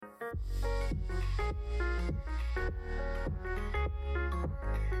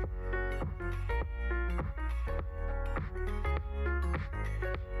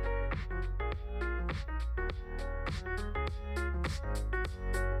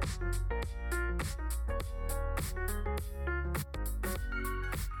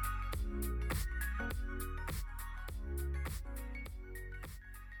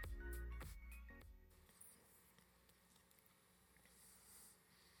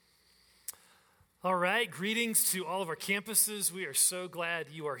All right, greetings to all of our campuses. We are so glad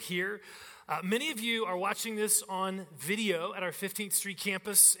you are here. Many of you are watching this on video at our 15th Street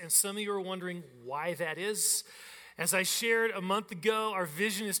campus, and some of you are wondering why that is. As I shared a month ago, our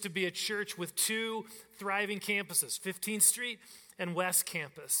vision is to be a church with two thriving campuses, 15th Street and West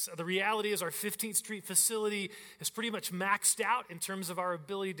Campus. The reality is our 15th Street facility is pretty much maxed out in terms of our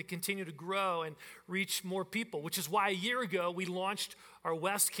ability to continue to grow and reach more people, which is why a year ago we launched our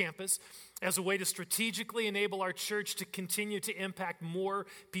West Campus as a way to strategically enable our church to continue to impact more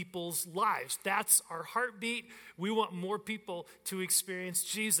people's lives. That's our heartbeat. We want more people to experience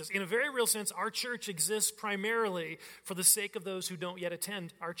Jesus. In a very real sense, our church exists primarily for the sake of those who don't yet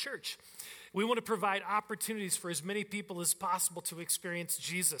attend our church. We want to provide opportunities for as many people as possible to experience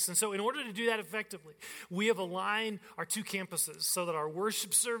Jesus. And so in order to do that effectively, we have aligned our two campuses so that our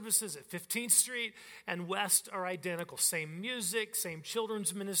worship services at 15th Street and West are identical. Same music, same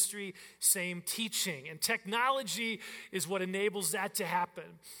children's ministry, same teaching. And technology is what enables that to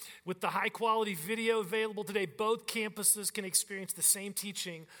happen. With the high quality video available today, both campuses can experience the same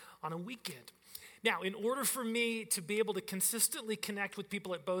teaching on a weekend. Now, in order for me to be able to consistently connect with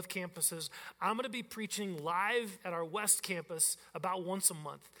people at both campuses, I'm going to be preaching live at our West Campus about once a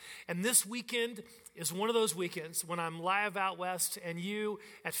month. And this weekend is one of those weekends when I'm live out West and you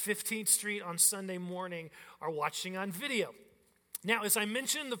at 15th Street on Sunday morning are watching on video. Now, as I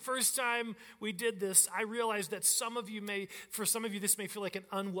mentioned the first time we did this, I realized that for some of you, this may feel like an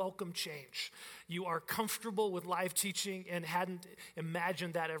unwelcome change. You are comfortable with live teaching and hadn't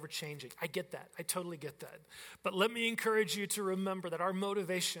imagined that ever changing. I get that. I totally get that. But let me encourage you to remember that our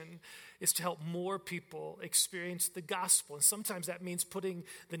motivation is to help more people experience the gospel. And sometimes that means putting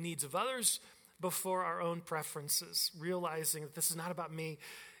the needs of others before our own preferences, realizing that this is not about me.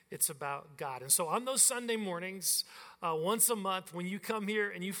 It's about God. And so on those Sunday mornings, once a month, when you come here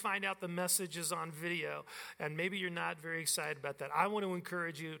and you find out the message is on video, and maybe you're not very excited about that, I want to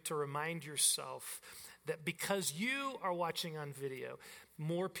encourage you to remind yourself that because you are watching on video,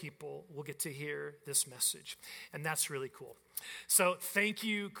 more people will get to hear this message. And that's really cool. So thank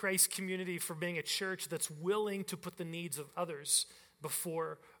you, Christ Community, for being a church that's willing to put the needs of others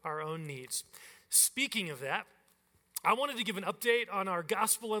before our own needs. Speaking of that, I wanted to give an update on our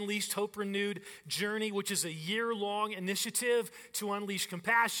Gospel Unleashed, Hope Renewed journey, which is a year-long initiative to unleash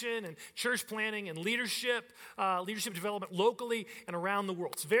compassion and church planning and leadership development locally and around the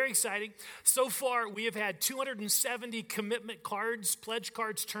world. It's very exciting. So far, we have had 270 commitment cards, pledge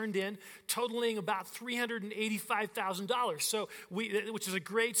cards turned in, totaling about $385,000. So which is a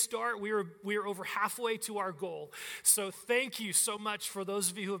great start. We are over halfway to our goal. So thank you so much for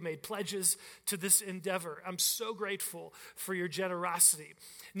those of you who have made pledges to this endeavor. I'm so grateful for your generosity.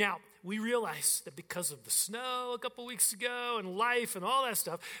 Now, we realize that because of the snow a couple weeks ago and life and all that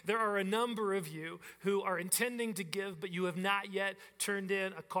stuff, there are a number of you who are intending to give, but you have not yet turned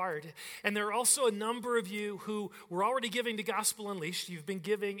in a card. And there are also a number of you who were already giving to Gospel Unleashed. You've been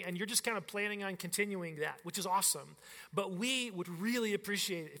giving, and you're just kind of planning on continuing that, which is awesome. But we would really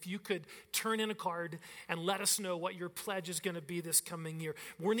appreciate it if you could turn in a card and let us know what your pledge is going to be this coming year.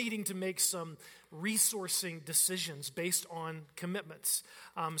 We're needing to make some resourcing decisions based on commitments.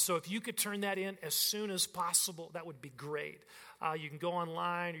 So if you could turn that in as soon as possible, that would be great. You can go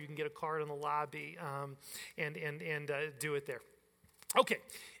online or you can get a card in the lobby and do it there. Okay,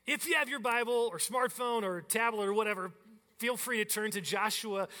 if you have your Bible or smartphone or tablet or whatever, feel free to turn to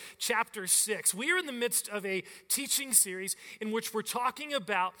Joshua chapter 6. We are in the midst of a teaching series in which we're talking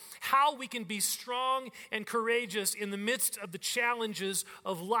about how we can be strong and courageous in the midst of the challenges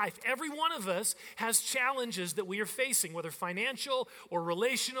of life. Every one of us has challenges that we are facing, whether financial or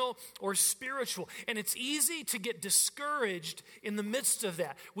relational or spiritual. And it's easy to get discouraged in the midst of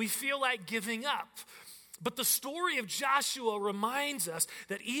that. We feel like giving up. But the story of Joshua reminds us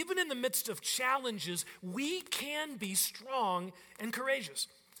that even in the midst of challenges, we can be strong and courageous.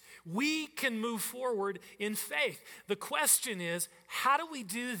 We can move forward in faith. The question is, how do we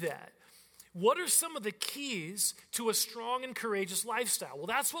do that? What are some of the keys to a strong and courageous lifestyle? Well,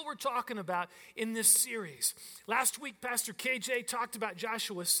 that's what we're talking about in this series. Last week, Pastor KJ talked about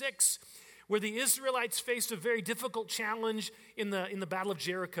Joshua 6, where the Israelites faced a very difficult challenge in the Battle of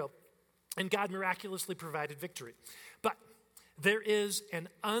Jericho. and God miraculously provided victory. But there is an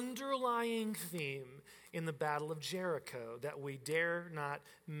underlying theme in the Battle of Jericho that we dare not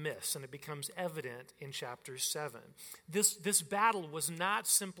miss, and it becomes evident in chapter 7. This battle was not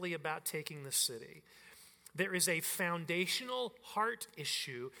simply about taking the city. There is a foundational heart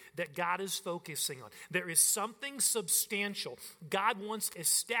issue that God is focusing on. There is something substantial God wants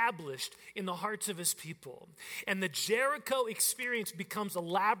established in the hearts of his people. And the Jericho experience becomes a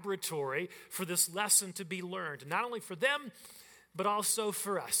laboratory for this lesson to be learned, not only for them, but also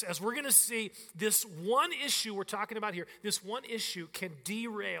for us. As we're going to see, this one issue we're talking about here, this one issue can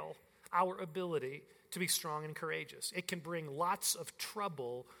derail our ability to be strong and courageous. It can bring lots of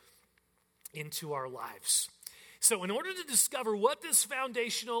trouble into our lives. So in order to discover what this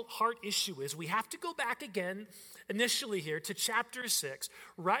foundational heart issue is, we have to go back again initially here to chapter 6,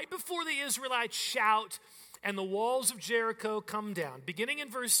 right before the Israelites shout and the walls of Jericho come down. Beginning in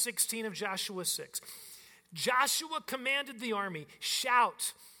verse 16 of Joshua 6. Joshua commanded the army,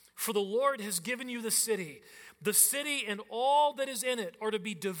 "Shout, for the Lord has given you the city. The city and all that is in it are to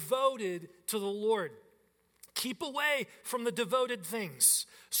be devoted to the Lord. Keep away from the devoted things,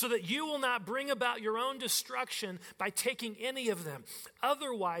 so that you will not bring about your own destruction by taking any of them.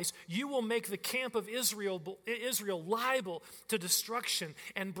 Otherwise, you will make the camp of Israel liable to destruction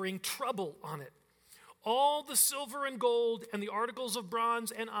and bring trouble on it. All the silver and gold and the articles of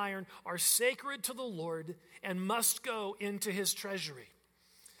bronze and iron are sacred to the Lord and must go into his treasury."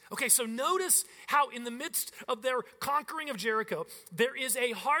 Okay, so notice how in the midst of their conquering of Jericho, there is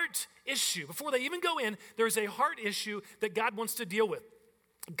a heart issue. Before they even go in, there is a heart issue that God wants to deal with.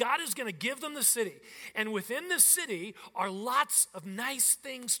 God is going to give them the city. And within the city are lots of nice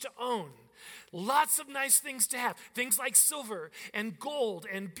things to own. Lots of nice things to have. Things like silver and gold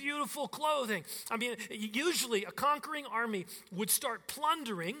and beautiful clothing. I mean, usually a conquering army would start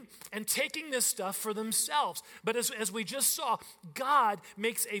plundering and taking this stuff for themselves. But as we just saw, God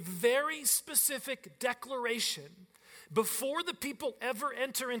makes a very specific declaration. Before the people ever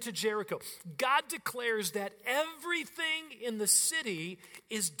enter into Jericho, God declares that everything in the city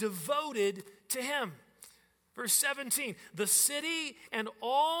is devoted to him. Verse 17, the city and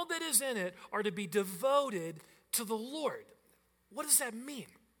all that is in it are to be devoted to the Lord. What does that mean?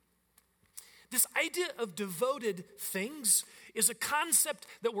 This idea of devoted things is a concept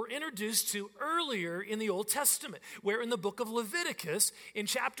that we're introduced to earlier in the Old Testament, where in the book of Leviticus, in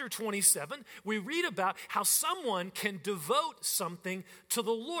chapter 27, we read about how someone can devote something to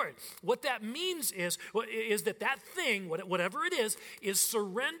the Lord. What that means is that thing, whatever it is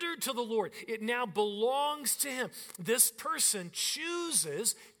surrendered to the Lord. It now belongs to him. This person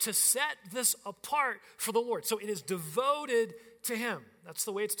chooses to set this apart for the Lord. So it is devoted to him. That's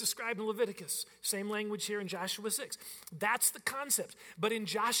the way it's described in Leviticus. Same language here in Joshua 6. That's the concept. But in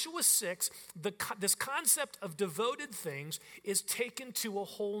Joshua 6, this concept of devoted things is taken to a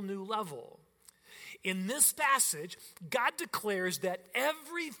whole new level. In this passage, God declares that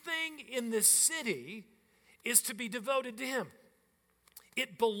everything in this city is to be devoted to him.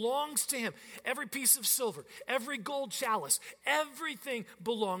 It belongs to him. Every piece of silver, every gold chalice, everything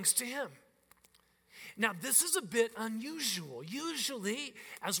belongs to him. Now, this is a bit unusual. Usually,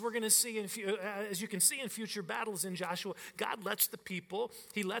 as we're going to see, as you can see in future battles in Joshua, God lets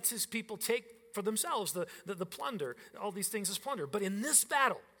his people take for themselves the plunder, all these things as plunder. But in this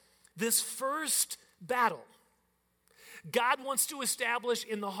battle, this first battle, God wants to establish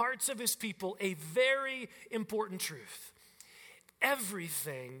in the hearts of his people a very important truth.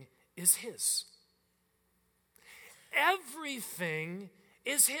 Everything is his. Everything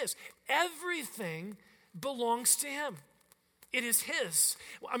is his. Everything belongs to him. It is his.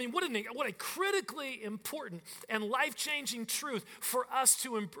 I mean, what a critically important and life-changing truth for us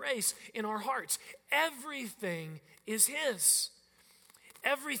to embrace in our hearts. Everything is his.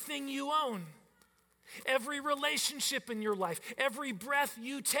 Everything you own, every relationship in your life, every breath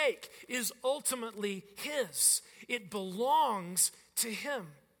you take is ultimately his. It belongs to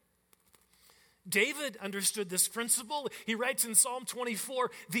him. David understood this principle. He writes in Psalm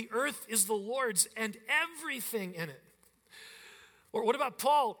 24, "The earth is the Lord's and everything in it." Or what about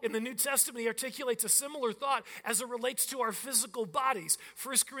Paul in the New Testament? He articulates a similar thought as it relates to our physical bodies.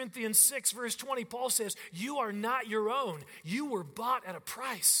 1 Corinthians 6, verse 20, Paul says, "You are not your own. You were bought at a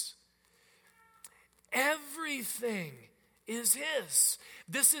price." Everything is his.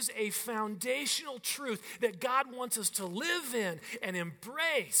 This is a foundational truth that God wants us to live in and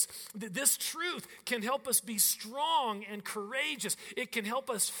embrace. This truth can help us be strong and courageous. It can help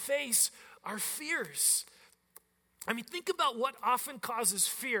us face our fears. I mean, think about what often causes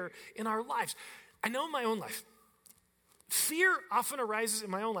fear in our lives. I know in my own life, Fear often arises in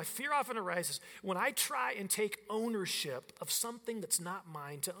my own life. Fear often arises when I try and take ownership of something that's not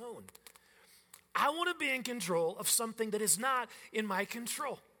mine to own. I want to be in control of something that is not in my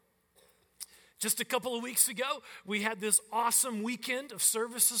control. Just a couple of weeks ago, we had this awesome weekend of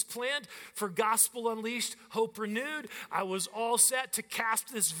services planned for Gospel Unleashed, Hope Renewed. I was all set to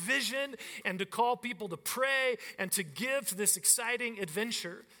cast this vision and to call people to pray and to give to this exciting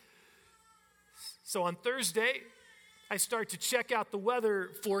adventure. So on Thursday, I start to check out the weather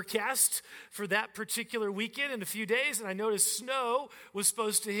forecast for that particular weekend in a few days, and I noticed snow was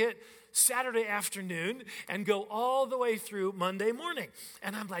supposed to hit Saturday afternoon and go all the way through Monday morning.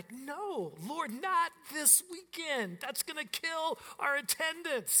 And I'm like, no, Lord, not this weekend. That's going to kill our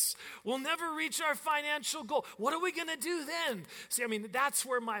attendance. We'll never reach our financial goal. What are we going to do then? See, that's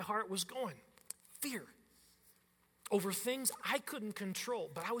where my heart was going. Fear over things I couldn't control,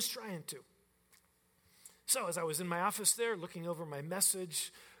 but I was trying to. So as I was in my office there, looking over my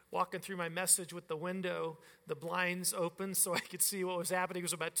message, walking through my message with the window, the blinds open so I could see what was happening. It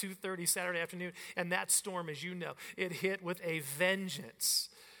was about 2:30 Saturday afternoon, and that storm, as you know, it hit with a vengeance.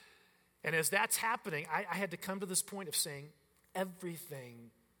 And as that's happening, I had to come to this point of saying,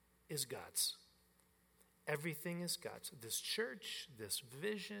 everything is God's. Everything is God's. This church, this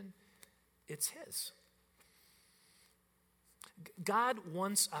vision, it's His. God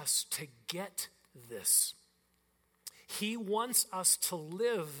wants us to get this. He wants us to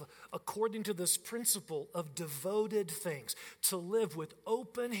live according to this principle of devoted things, to live with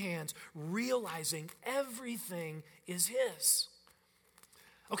open hands, realizing everything is His.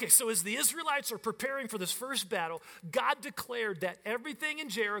 Okay, so as the Israelites are preparing for this first battle, God declared that everything in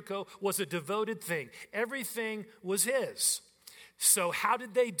Jericho was a devoted thing. Everything was His. So how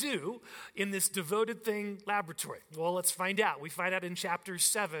did they do in this devoted thing laboratory? Well, let's find out. We find out in chapter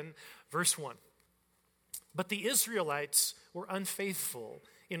 7, verse 1. But the Israelites were unfaithful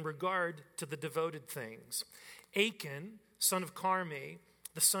in regard to the devoted things. Achan, son of Carmi,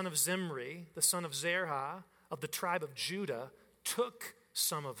 the son of Zimri, the son of Zerah, of the tribe of Judah, took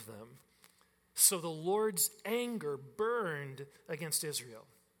some of them. So the Lord's anger burned against Israel.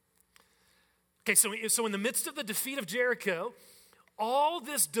 Okay, so in the midst of the defeat of Jericho, all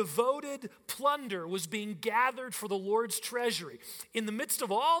this devoted plunder was being gathered for the Lord's treasury. In the midst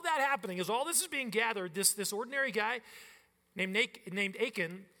of all that happening, as all this is being gathered, this ordinary guy named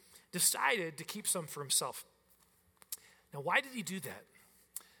Achan decided to keep some for himself. Now, why did he do that?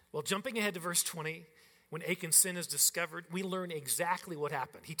 Well, jumping ahead to verse 20, when Achan's sin is discovered, we learn exactly what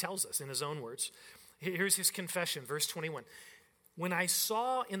happened. He tells us in his own words. Here's his confession, verse 21. When I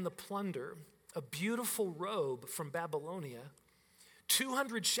saw in the plunder a beautiful robe from Babylonia,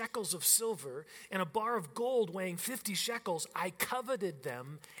 200 shekels of silver, and a bar of gold weighing 50 shekels, I coveted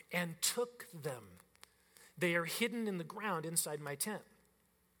them and took them. They are hidden in the ground inside my tent.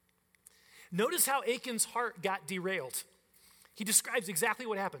 Notice how Achan's heart got derailed. He describes exactly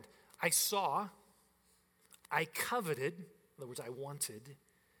what happened. I saw, I coveted, in other words, I wanted,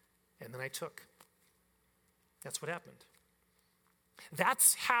 and then I took. That's what happened.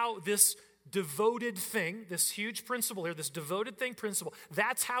 That's how this devoted thing, this huge principle here, this devoted thing principle,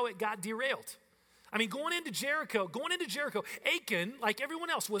 that's how it got derailed. Going into Jericho, Achan, like everyone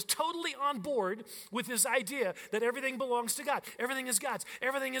else, was totally on board with this idea that everything belongs to God. Everything is God's.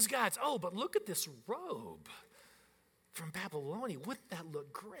 Everything is God's. Oh, but look at this robe from Babylonia. Wouldn't that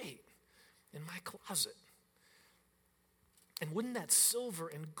look great in my closet? And wouldn't that silver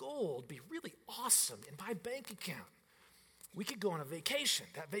and gold be really awesome in my bank account? We could go on a vacation.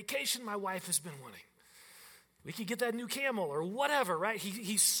 That vacation my wife has been wanting. We could get that new camel or whatever, right?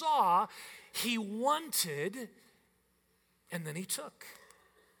 He saw, he wanted, and then he took.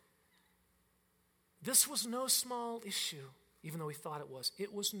 This was no small issue, even though he thought it was.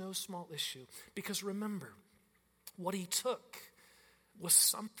 It was no small issue. Because remember, what he took was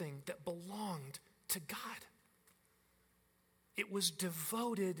something that belonged to God. It was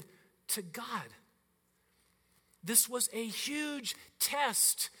devoted to God. This was a huge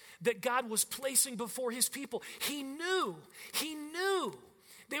test that God was placing before His people. He knew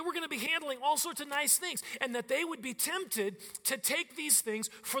they were going to be handling all sorts of nice things and that they would be tempted to take these things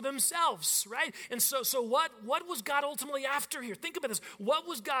for themselves, right? And so what was God ultimately after here? Think about this. What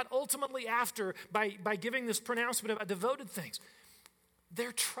was God ultimately after by giving this pronouncement about devoted things?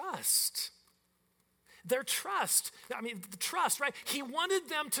 Their trust. Their trust. The trust, right? He wanted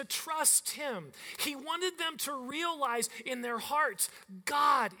them to trust Him. He wanted them to realize in their hearts,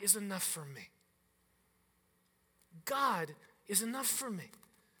 God is enough for me. God is enough for me.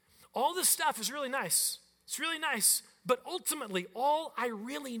 All this stuff is really nice. It's really nice. But ultimately, all I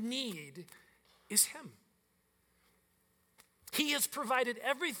really need is Him. He has provided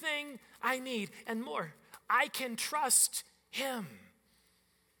everything I need and more. I can trust him.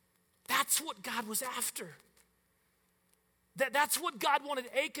 That's what God was after. That's what God wanted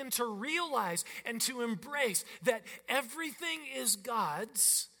Achan to realize and to embrace, that everything is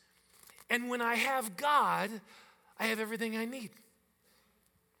God's, and when I have God, I have everything I need.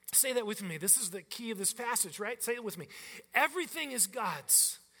 Say that with me. This is the key of this passage, right? Say it with me. Everything is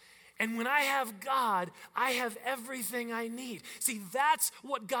God's. And when I have God, I have everything I need. See, that's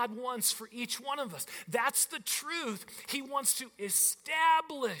what God wants for each one of us. That's the truth he wants to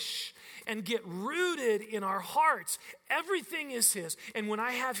establish and get rooted in our hearts. Everything is his. And when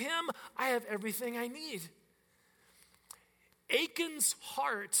I have him, I have everything I need. Achan's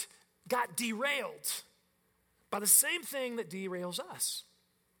heart got derailed by the same thing that derails us: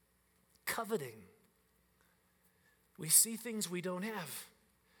 coveting. We see things we don't have.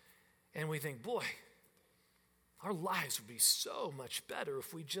 And we think, boy, our lives would be so much better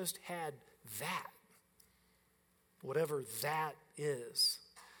if we just had that. Whatever that is,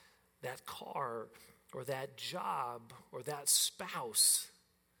 that car or that job or that spouse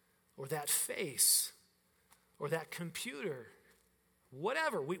or that face or that computer,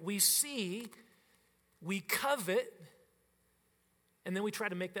 whatever. We see, we covet, and then we try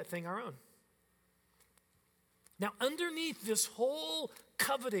to make that thing our own. Now, underneath this whole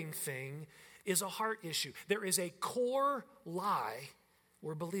coveting thing is a heart issue. There is a core lie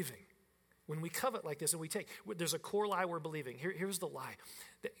we're believing. When we covet like this and we take, there's a core lie we're believing. Here's the lie.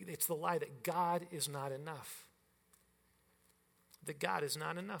 It's the lie that God is not enough. That God is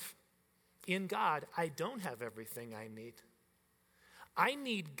not enough. In God, I don't have everything I need. I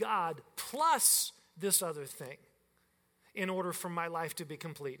need God plus this other thing in order for my life to be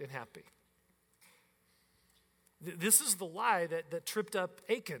complete and happy. This is the lie that tripped up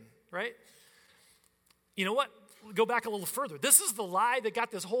Achan, right? You know what? Go back a little further. This is the lie that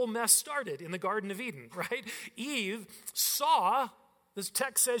got this whole mess started in the Garden of Eden, right? Eve saw, this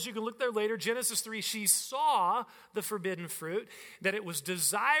text says, you can look there later, Genesis 3, she saw the forbidden fruit, that it was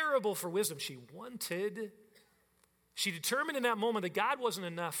desirable for wisdom. She determined in that moment that God wasn't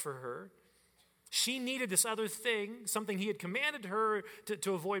enough for her. She needed this other thing, something he had commanded her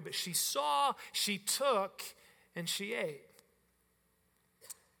to avoid, but she saw, she took, and she ate.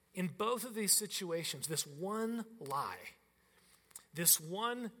 In both of these situations, this one lie, this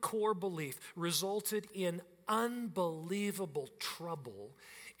one core belief resulted in unbelievable trouble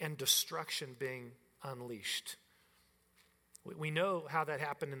and destruction being unleashed. We know how that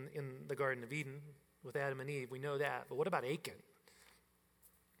happened in the Garden of Eden with Adam and Eve. We know that. But what about Achan?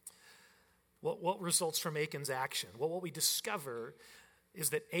 What results from Achan's action? Well, what we discover is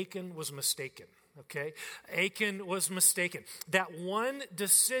that Achan was mistaken. Okay? Achan was mistaken. That one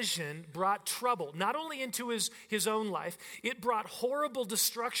decision brought trouble, not only into his own life, it brought horrible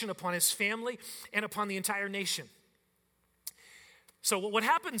destruction upon his family and upon the entire nation. So what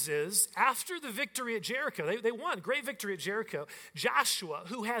happens is, after the victory at Jericho, they won, great victory at Jericho, Joshua,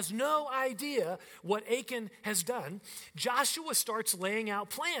 who has no idea what Achan has done, Joshua starts laying out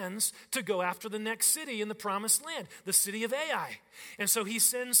plans to go after the next city in the promised land, the city of Ai. And so he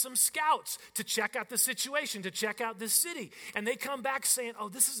sends some scouts to check out the situation, to check out this city. And they come back saying, oh,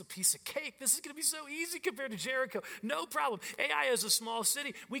 this is a piece of cake. This is going to be so easy compared to Jericho. No problem. Ai is a small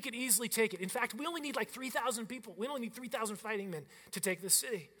city. We could easily take it. In fact, we only need like 3,000 people. We only need 3,000 fighting men to take this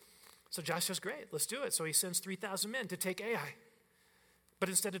city. So Joshua's great. Let's do it. So he sends 3,000 men to take Ai. But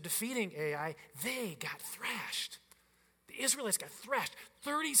instead of defeating Ai, they got thrashed. The Israelites got thrashed.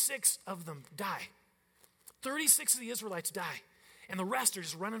 36 of them die. 36 of the Israelites die. And the rest are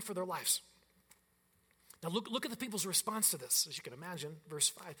just running for their lives. Now look at the people's response to this, as you can imagine, verse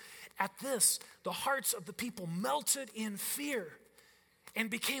 5. At this, the hearts of the people melted in fear and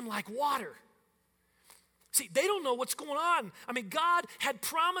became like water. See, they don't know what's going on. I mean, God had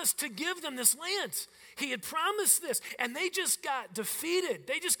promised to give them this land. He had promised this, and they just got defeated.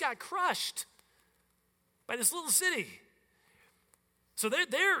 They just got crushed by this little city. So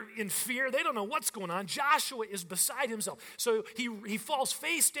they're in fear. They don't know what's going on. Joshua is beside himself. So he falls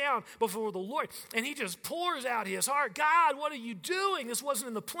face down before the Lord, and he just pours out his heart. God, what are you doing? This wasn't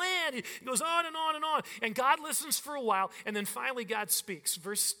in the plan. He goes on and on and on. And God listens for a while, and then finally God speaks.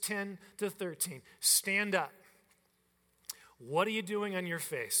 Verse 10 to 13. Stand up. What are you doing on your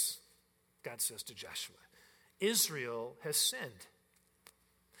face? God says to Joshua. Israel has sinned.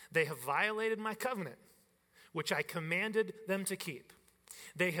 They have violated my covenant, which I commanded them to keep.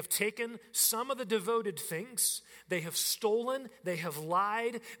 They have taken some of the devoted things. They have stolen. They have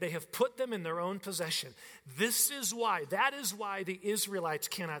lied. They have put them in their own possession. That is why the Israelites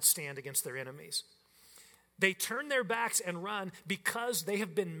cannot stand against their enemies. They turn their backs and run because they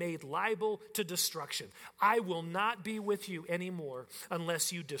have been made liable to destruction. I will not be with you anymore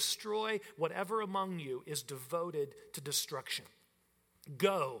unless you destroy whatever among you is devoted to destruction.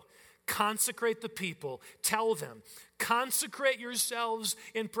 Go, consecrate the people, tell them, consecrate yourselves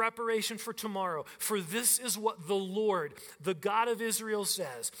in preparation for tomorrow. For this is what the Lord, the God of Israel,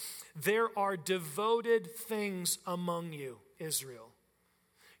 says. There are devoted things among you, Israel.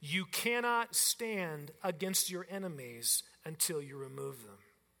 You cannot stand against your enemies until you remove them.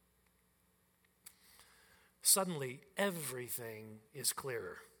 Suddenly, everything is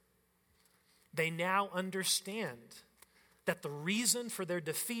clearer. They now understand that the reason for their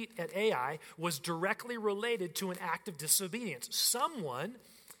defeat at Ai was directly related to an act of disobedience. Someone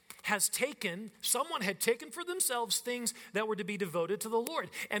had taken for themselves things that were to be devoted to the Lord.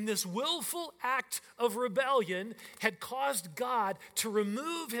 And this willful act of rebellion had caused God to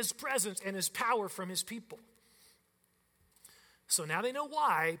remove his presence and his power from his people. So now they know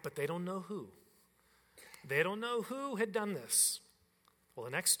why, but they don't know who. They don't know who had done this. Well,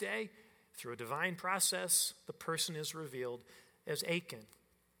 the next day, through a divine process, the person is revealed as Achan.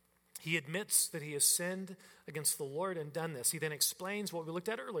 He admits that he has sinned against the Lord and done this. He then explains what we looked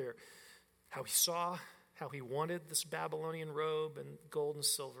at earlier, how he wanted this Babylonian robe and gold and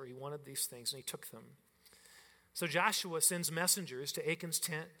silver. He wanted these things, and he took them. So Joshua sends messengers to Achan's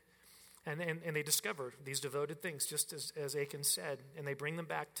tent, and they discover these devoted things, just as Achan said, and they bring them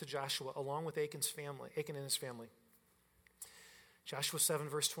back to Joshua along with Achan and his family. Joshua 7,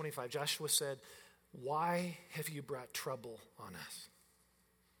 verse 25, Joshua said, "Why have you brought trouble on us?"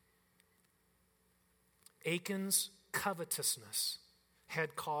 Achan's covetousness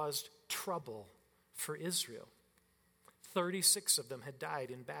had caused trouble for Israel. 36 of them had died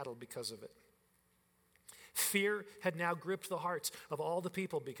in battle because of it. Fear had now gripped the hearts of all the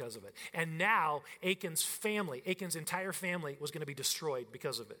people because of it. And now Achan's entire family was going to be destroyed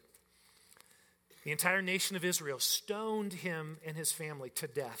because of it. The entire nation of Israel stoned him and his family to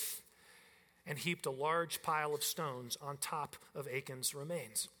death and heaped a large pile of stones on top of Achan's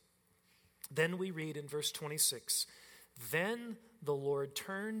remains. Then we read in verse 26, "Then the Lord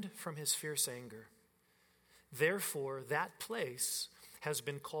turned from his fierce anger. Therefore, that place has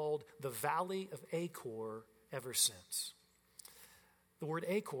been called the Valley of Achor ever since." The word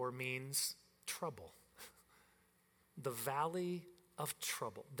Achor means trouble. The Valley of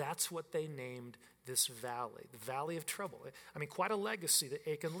Trouble. That's what they named this valley, the Valley of Trouble. I mean, quite a legacy that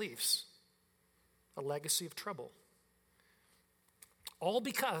Achan leaves. A legacy of trouble. All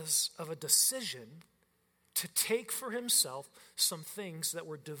because of a decision to take for himself some things that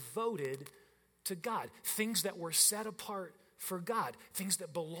were devoted to God, things that were set apart for God, things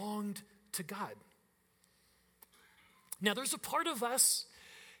that belonged to God. Now, there's a part of us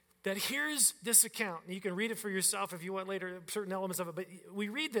that hears this account. You can read it for yourself if you want later, certain elements of it, but we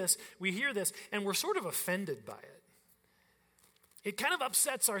read this, we hear this, and we're sort of offended by it. It kind of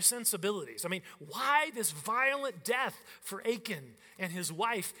upsets our sensibilities. I mean, why this violent death for Achan and his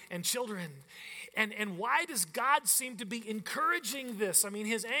wife and children? And why does God seem to be encouraging this? I mean,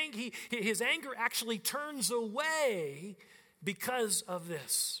 his anger actually turns away because of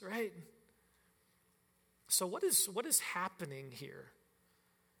this, right? So what is happening here?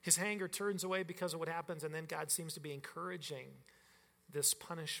 His anger turns away because of what happens, and then God seems to be encouraging this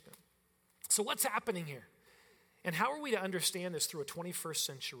punishment. So what's happening here? And how are we to understand this through a 21st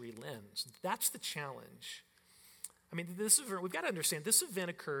century lens? That's the challenge. I mean, we've got to understand this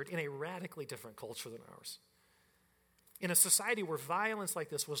event occurred in a radically different culture than ours. In a society where violence like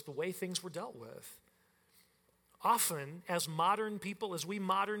this was the way things were dealt with. Often, as we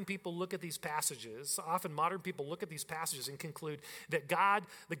modern people look at these passages, and conclude that God,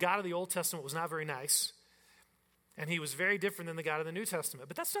 the God of the Old Testament, was not very nice, and he was very different than the God of the New Testament.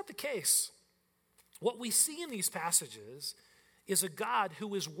 But that's not the case. What we see in these passages is a God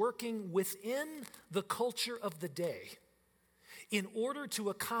who is working within the culture of the day in order to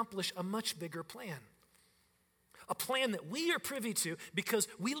accomplish a much bigger plan. A plan that we are privy to because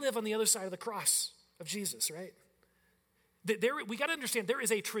we live on the other side of the cross of Jesus, right? We got to understand there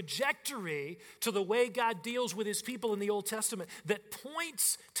is a trajectory to the way God deals with his people in the Old Testament that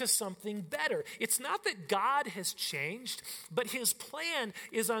points to something better. It's not that God has changed, but his plan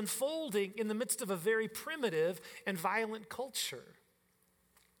is unfolding in the midst of a very primitive and violent culture.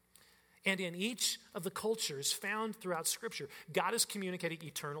 And in each of the cultures found throughout Scripture, God is communicating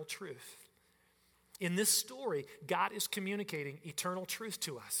eternal truth. In this story, God is communicating eternal truth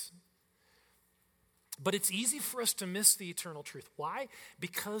to us. But it's easy for us to miss the eternal truth. Why?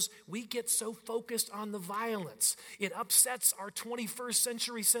 Because we get so focused on the violence. It upsets our 21st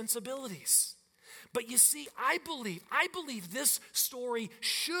century sensibilities. But you see, I believe this story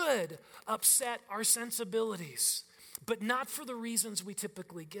should upset our sensibilities, but not for the reasons we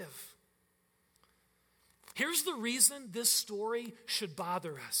typically give. Here's the reason this story should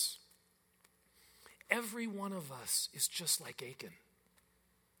bother us. Every one of us is just like Achan.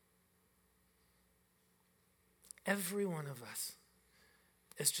 Every one of us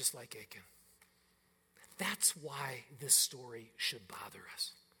is just like Achan. That's why this story should bother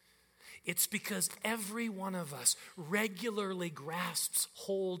us. It's because every one of us regularly grasps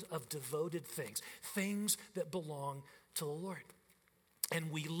hold of devoted things, things that belong to the Lord.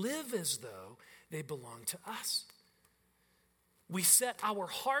 And we live as though they belong to us. We set our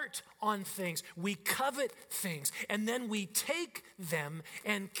heart on things, we covet things, and then we take them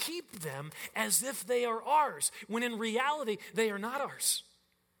and keep them as if they are ours, when in reality, they are not ours.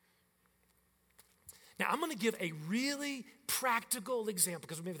 Now, I'm going to give a really practical example,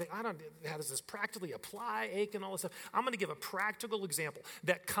 because we may think, how does this practically apply, Achan, all this stuff? I'm going to give a practical example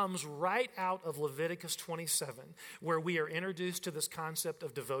that comes right out of Leviticus 27, where we are introduced to this concept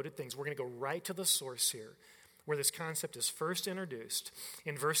of devoted things. We're going to go right to the source here, where this concept is first introduced.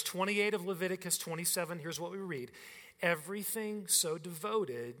 In verse 28 of Leviticus 27, here's what we read. Everything so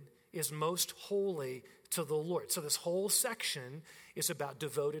devoted is most holy to the Lord. So this whole section is about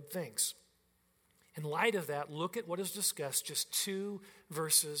devoted things. In light of that, look at what is discussed just 2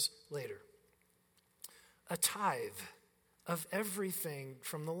 verses later. A tithe of everything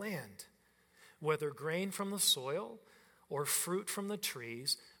from the land, whether grain from the soil or fruit from the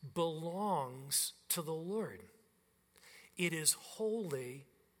trees, belongs to the Lord. It is holy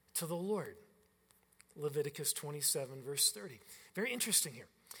to the Lord. Leviticus 27, verse 30. Very interesting here.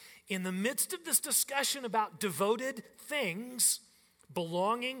 In the midst of this discussion about devoted things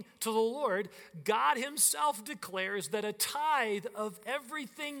belonging to the Lord, God himself declares that a tithe of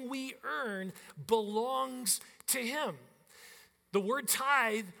everything we earn belongs to him. The word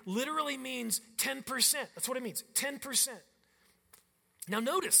tithe literally means 10%. That's what it means, 10%. Now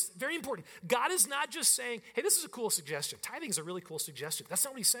notice, very important, God is not just saying, hey, this is a cool suggestion. Tithing is a really cool suggestion. That's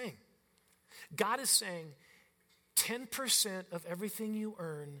not what he's saying. God is saying 10% of everything you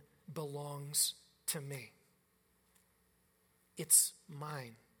earn belongs to me. It's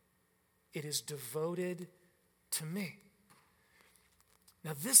mine. It is devoted to me.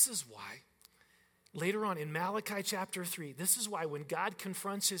 Now, this is why, later on in Malachi chapter 3, this is why when God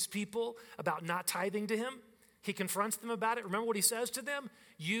confronts his people about not tithing to him, he confronts them about it. Remember what he says to them?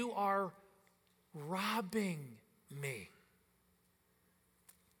 You are robbing me.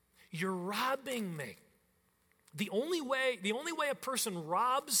 You're robbing me. The only way a person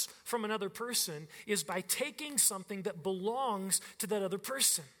robs from another person is by taking something that belongs to that other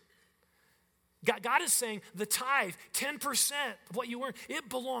person. God is saying the tithe, 10% of what you earn, it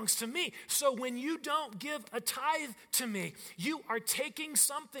belongs to me. So when you don't give a tithe to me, you are taking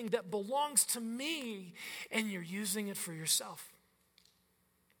something that belongs to me and you're using it for yourself.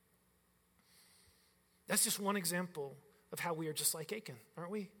 That's just one example of how we are just like Achan,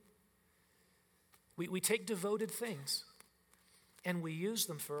 aren't we? We take devoted things and we use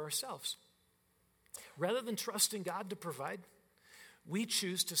them for ourselves. Rather than trusting God to provide, we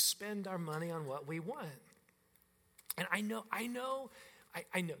choose to spend our money on what we want. And I know,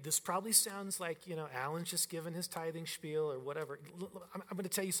 this probably sounds like, Alan's just giving his tithing spiel or whatever. I'm going to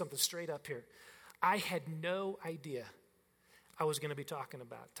tell you something straight up here. I had no idea I was going to be talking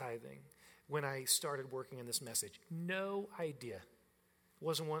about tithing when I started working on this message. No idea.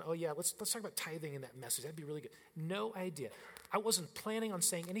 Wasn't one, let's talk about tithing in that message. That'd be really good. No idea. I wasn't planning on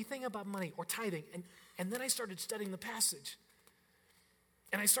saying anything about money or tithing. And then I started studying the passage.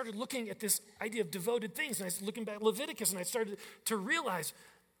 And I started looking at this idea of devoted things. And I was looking back at Leviticus and I started to realize,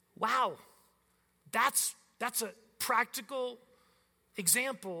 wow, that's a practical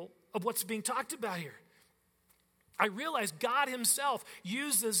example of what's being talked about here. I realized God himself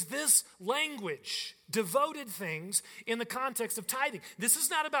uses this language, devoted things, in the context of tithing. This is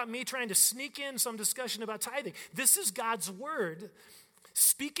not about me trying to sneak in some discussion about tithing. This is God's word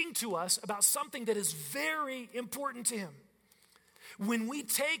speaking to us about something that is very important to him. When we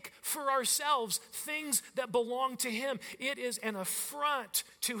take for ourselves things that belong to him, it is an affront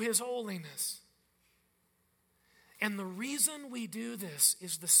to his holiness. And the reason we do this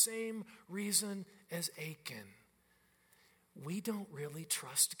is the same reason as Achan. We don't really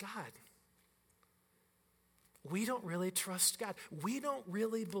trust God. We don't really trust God. We don't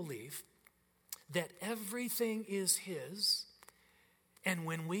really believe that everything is his, and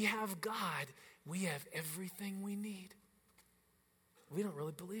when we have God, we have everything we need. We don't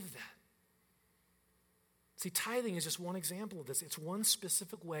really believe that. See, tithing is just one example of this. It's one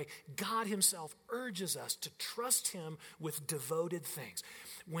specific way God himself urges us to trust him with devoted things.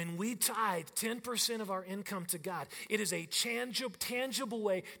 When we tithe 10% of our income to God, it is a tangible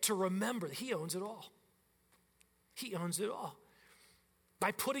way to remember that he owns it all. He owns it all.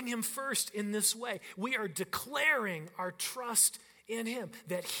 By putting him first in this way, we are declaring our trust in him,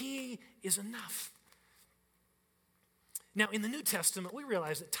 that he is enough. Now, in the New Testament, we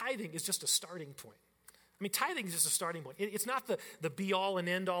realize that tithing is just a starting point. I mean, tithing is just a starting point. It's not the be-all and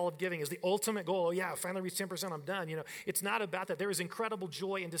end-all of giving. It's the ultimate goal. Oh, yeah, I finally reached 10%, I'm done. It's not about that. There is incredible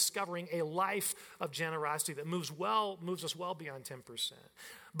joy in discovering a life of generosity that moves us well beyond 10%.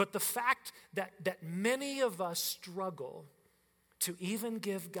 But the fact that many of us struggle to even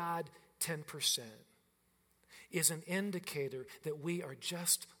give God 10% is an indicator that we are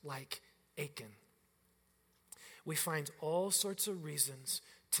just like Achan. We find all sorts of reasons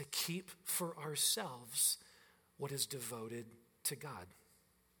to keep for ourselves what is devoted to God.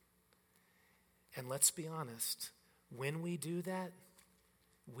 And let's be honest, when we do that,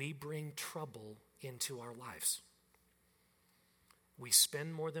 we bring trouble into our lives. We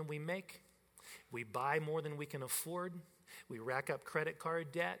spend more than we make. We buy more than we can afford. We rack up credit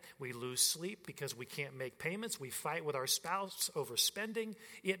card debt. We lose sleep because we can't make payments. We fight with our spouse over spending.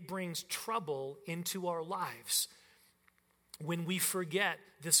 It brings trouble into our lives when we forget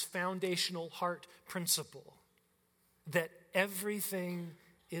this foundational heart principle that everything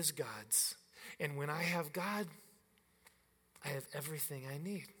is God's. And when I have God, I have everything I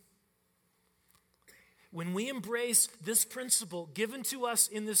need. When we embrace this principle given to us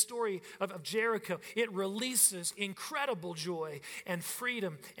in this story of Jericho, it releases incredible joy and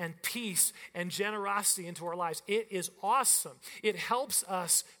freedom and peace and generosity into our lives. It is awesome. It helps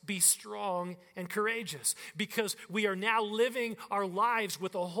us be strong and courageous because we are now living our lives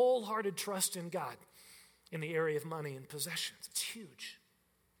with a wholehearted trust in God in the area of money and possessions. It's huge,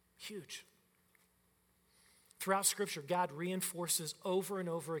 huge. Throughout Scripture, God reinforces over and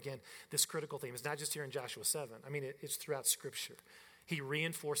over again this critical theme. It's not just here in Joshua 7. I mean, it's throughout Scripture. He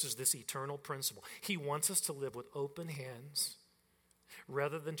reinforces this eternal principle. He wants us to live with open hands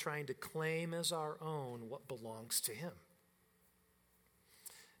rather than trying to claim as our own what belongs to him.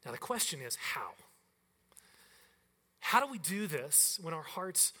 Now, the question is how? How do we do this when our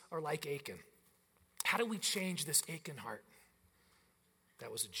hearts are like Achan? How do we change this Achan heart?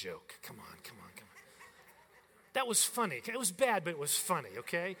 That was a joke. Come on. That was funny. It was bad, but it was funny,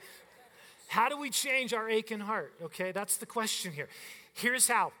 okay? How do we change our Achan heart? Okay, that's the question here. Here's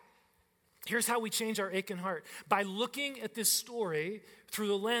how. Here's how we change our Achan heart. By looking at this story through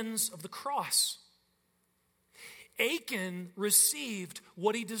the lens of the cross. Achan received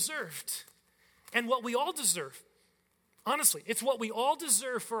what he deserved and what we all deserve. Honestly, it's what we all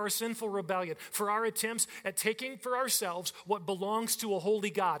deserve for our sinful rebellion, for our attempts at taking for ourselves what belongs to a holy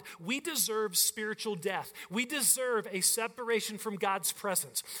God. We deserve spiritual death. We deserve a separation from God's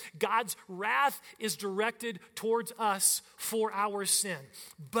presence. God's wrath is directed towards us for our sin.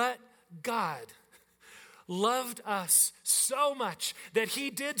 But God loved us so much that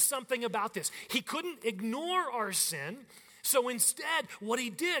he did something about this. He couldn't ignore our sin. So instead, what he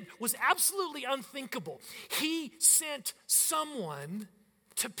did was absolutely unthinkable. He sent someone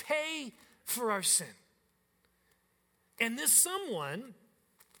to pay for our sin. And this someone,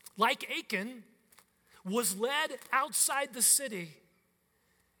 like Achan, was led outside the city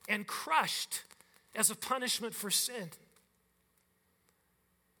and crushed as a punishment for sin.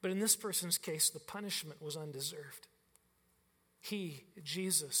 But in this person's case, the punishment was undeserved. He,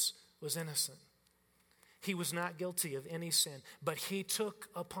 Jesus, was innocent. He was not guilty of any sin, but he took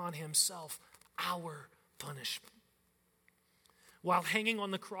upon himself our punishment. While hanging on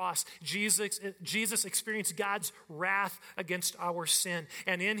the cross, Jesus experienced God's wrath against our sin.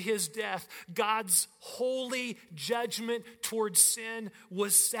 And in his death, God's holy judgment towards sin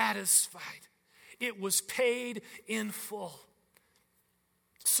was satisfied. It was paid in full.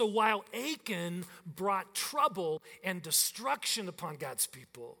 So while Achan brought trouble and destruction upon God's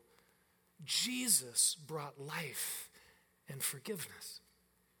people, Jesus brought life and forgiveness.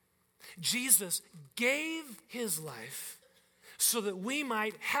 Jesus gave his life so that we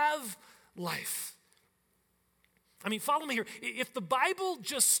might have life. I mean, follow me here. If the Bible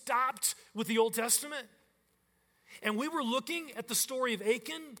just stopped with the Old Testament and we were looking at the story of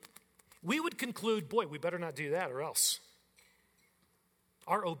Achan, we would conclude, boy, we better not do that or else.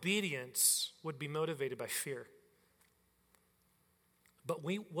 Our obedience would be motivated by fear. But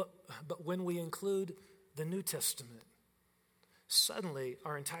when we include the New Testament, suddenly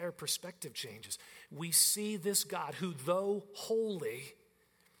our entire perspective changes. We see this God who, though holy,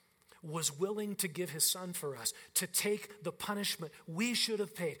 was willing to give his son for us, to take the punishment we should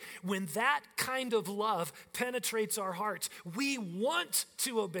have paid. When that kind of love penetrates our hearts, we want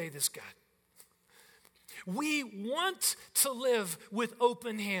to obey this God. We want to live with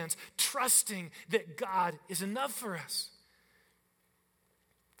open hands, trusting that God is enough for us.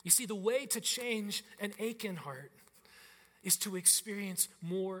 You see, the way to change an aching heart is to experience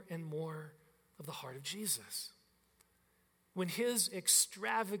more and more of the heart of Jesus. When his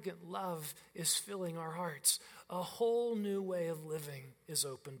extravagant love is filling our hearts, a whole new way of living is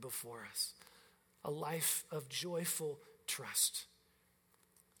open before us. A life of joyful trust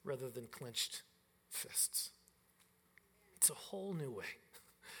rather than clenched fists. It's a whole new way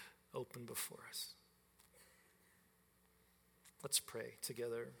open before us. Let's pray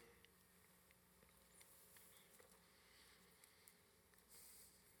together.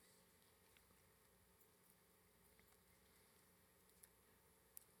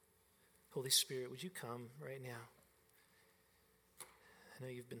 Holy Spirit, would you come right now? I know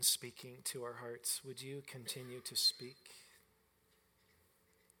you've been speaking to our hearts. Would you continue to speak?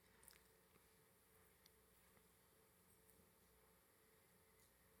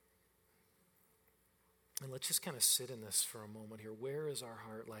 And let's just kind of sit in this for a moment here. Where is our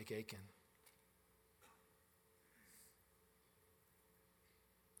heart like Achan?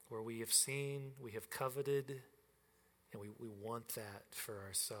 Where we have seen, we have coveted, and we want that for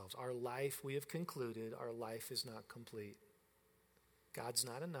ourselves. Our life, we have concluded, our life is not complete. God's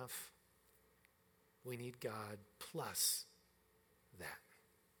not enough. We need God plus that.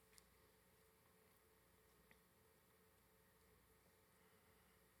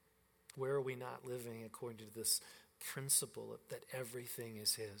 Where are we not living according to this principle that everything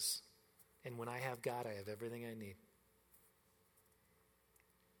is his? And when I have God, I have everything I need.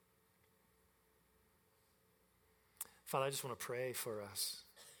 Father, I just want to pray for us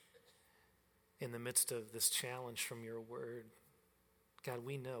in the midst of this challenge from your word. God,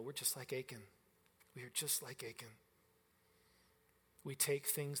 we know we're just like Achan. We are just like Achan. We take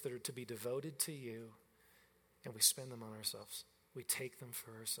things that are to be devoted to you and we spend them on ourselves. We take them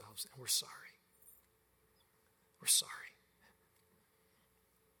for ourselves and we're sorry. We're sorry.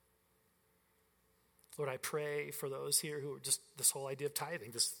 Lord, I pray for those here who are just this whole idea of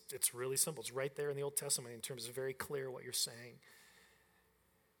tithing. It's really simple. It's right there in the Old Testament in terms of very clear what you're saying.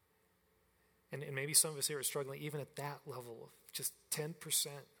 And maybe some of us here are struggling even at that level of just 10%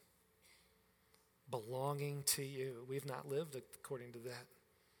 belonging to you. We've not lived according to that.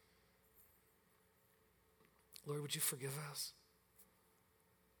 Lord, would you forgive us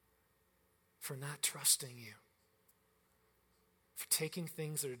for not trusting you, for taking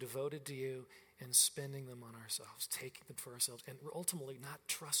things that are devoted to you and spending them on ourselves, taking them for ourselves, and ultimately not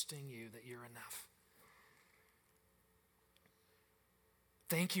trusting you that you're enough.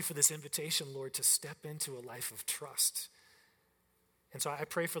 Thank you for this invitation, Lord, to step into a life of trust. And so I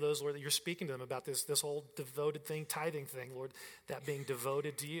pray for those, Lord, that you're speaking to them about this whole devoted thing, tithing thing, Lord, that being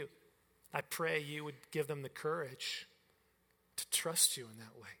devoted to you. I pray you would give them the courage to trust you in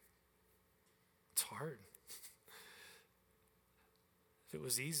that way. It's hard. If it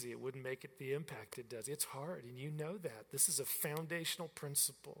was easy, it wouldn't make it the impact it does. It's hard, and you know that. This is a foundational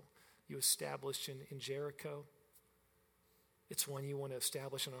principle you established in Jericho. It's one you want to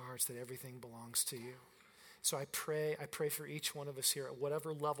establish in our hearts, that everything belongs to you. So I pray for each one of us here at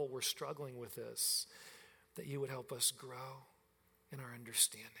whatever level we're struggling with this, that you would help us grow in our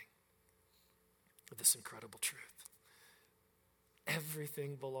understanding of this incredible truth.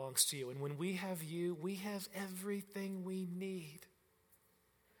 Everything belongs to you. And when we have you, we have everything we need.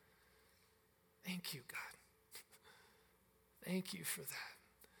 Thank you, God. Thank you for that.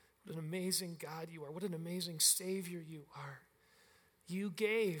 What an amazing God you are. What an amazing Savior you are. You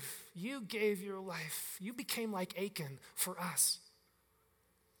gave your life. You became like Achan for us.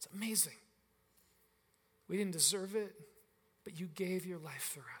 It's amazing. We didn't deserve it, but you gave your life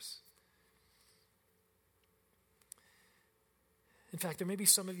for us. In fact, there may be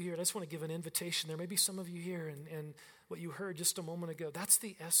some of you here, and I just want to give an invitation. There may be some of you here, and what you heard just a moment ago, that's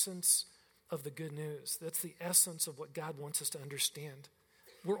the essence of the good news. That's the essence of what God wants us to understand.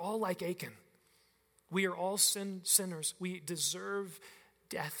 We're all like Achan. We are all sinners. We deserve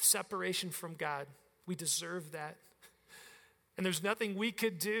death, separation from God. We deserve that. And there's nothing we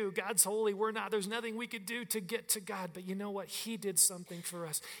could do. God's holy, we're not. There's nothing we could do to get to God. But you know what? He did something for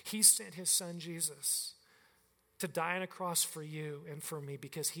us. He sent his son Jesus to die on a cross for you and for me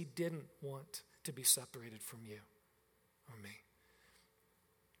because he didn't want to be separated from you or me.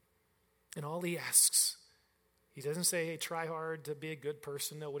 And all he asks, he doesn't say, hey, try hard to be a good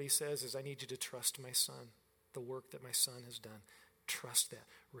person. No, what he says is, I need you to trust my son, the work that my son has done. trust that.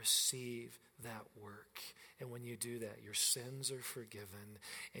 Receive that work. And when you do that, your sins are forgiven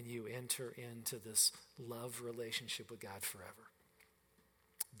and you enter into this love relationship with God forever.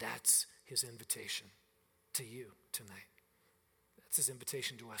 That's his invitation to you tonight. That's his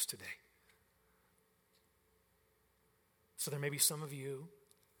invitation to us today. So there may be some of you,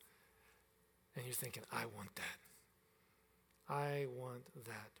 and you're thinking, I want that. I want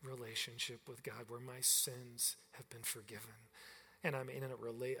that relationship with God where my sins have been forgiven. And I'm in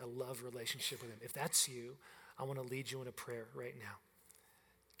a love relationship with him. If that's you, I want to lead you in a prayer right now.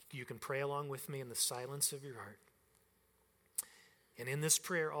 You can pray along with me in the silence of your heart. And in this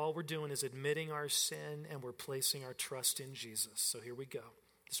prayer, all we're doing is admitting our sin and we're placing our trust in Jesus. So here we go.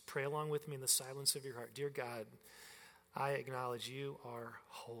 Just pray along with me in the silence of your heart. Dear God, I acknowledge you are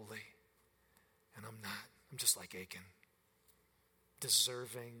holy, and I'm not. I'm just like Achan,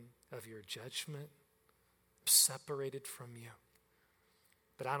 deserving of your judgment, separated from you.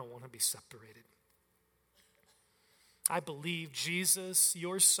 But I don't want to be separated. I believe Jesus,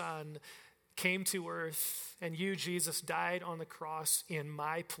 your son, came to earth, and you, Jesus, died on the cross in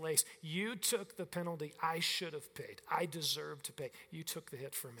my place. You took the penalty I should have paid. I deserved to pay. You took the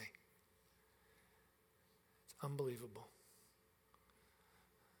hit for me. It's unbelievable.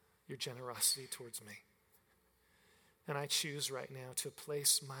 Your generosity towards me. And I choose right now to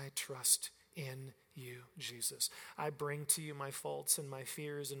place my trust in you, Jesus. I bring to you my faults and my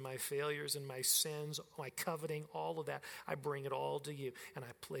fears and my failures and my sins, my coveting, all of that. I bring it all to you, and I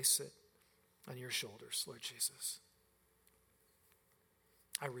place it on your shoulders, Lord Jesus.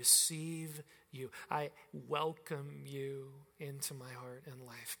 I receive you. I welcome you into my heart and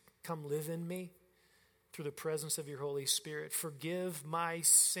life. Come live in me through the presence of your Holy Spirit. Forgive my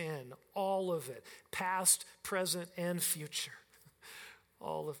sin, all of it, past, present, and future.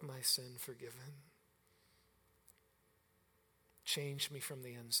 All of my sin forgiven. Change me from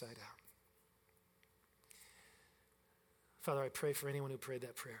the inside out. Father, I pray for anyone who prayed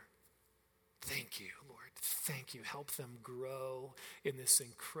that prayer. Thank you, Lord. Thank you. Help them grow in this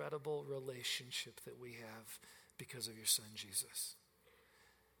incredible relationship that we have because of your son, Jesus.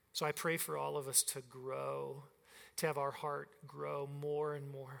 So I pray for all of us to grow, to have our heart grow more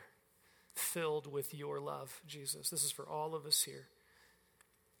and more, filled with your love, Jesus. This is for all of us here,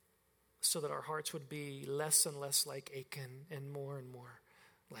 so that our hearts would be less and less like Achan and more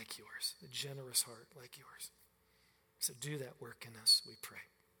like yours, a generous heart like yours. So do that work in us, we pray.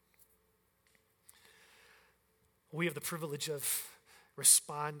 We have the privilege of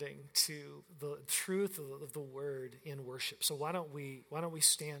responding to the truth of the word in worship. So why don't we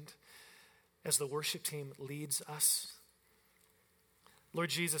stand as the worship team leads us? Lord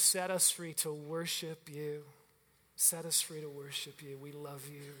Jesus, set us free to worship you. Set us free to worship you. We love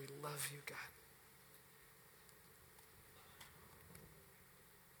you. We love you, God.